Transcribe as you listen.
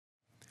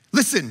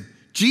Listen,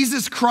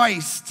 Jesus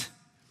Christ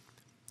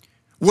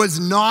was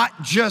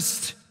not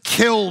just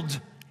killed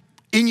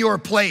in your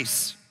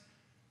place.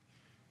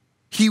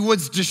 He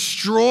was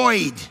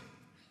destroyed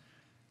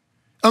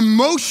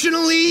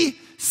emotionally,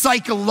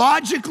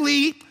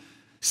 psychologically,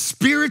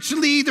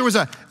 spiritually. There was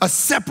a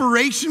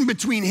separation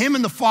between him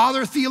and the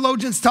Father,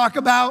 theologians talk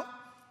about.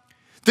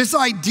 This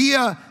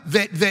idea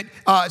that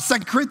 2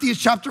 Corinthians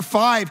chapter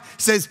 5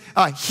 says,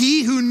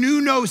 he who knew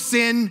no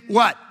sin,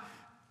 what?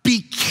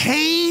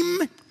 Became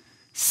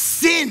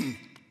sin.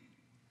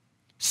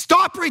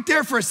 Stop right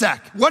there for a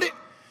sec.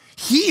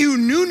 He who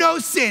knew no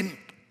sin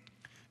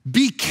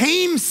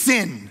became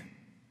sin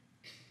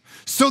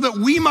so that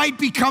we might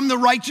become the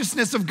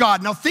righteousness of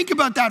God. Now think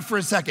about that for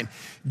a second.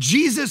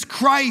 Jesus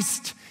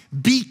Christ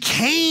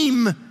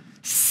became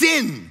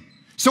sin.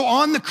 So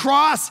on the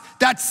cross,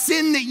 that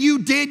sin that you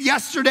did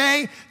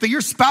yesterday, that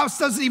your spouse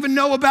doesn't even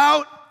know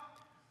about,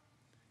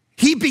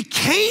 he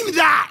became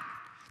that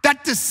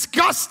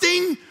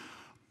disgusting,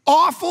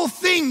 awful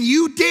thing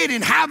you did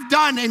and have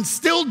done and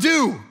still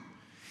do.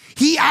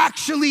 He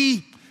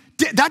actually,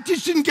 that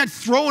just didn't get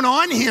thrown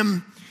on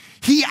him.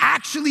 He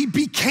actually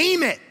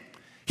became it.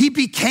 He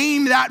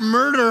became that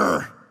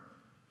murderer.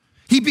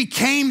 He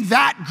became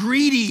that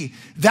greedy,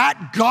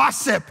 that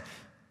gossip.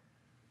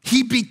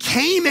 He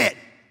became it.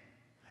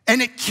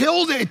 And it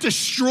killed it. It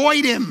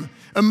destroyed him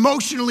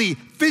emotionally,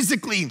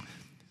 physically.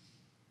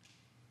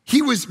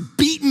 He was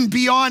beaten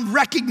beyond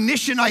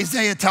recognition,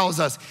 Isaiah tells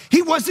us.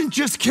 He wasn't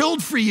just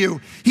killed for you.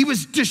 He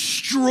was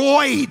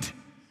destroyed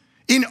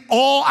in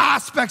all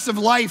aspects of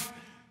life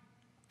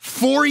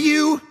for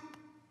you,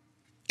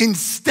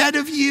 instead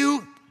of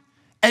you,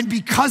 and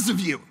because of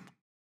you.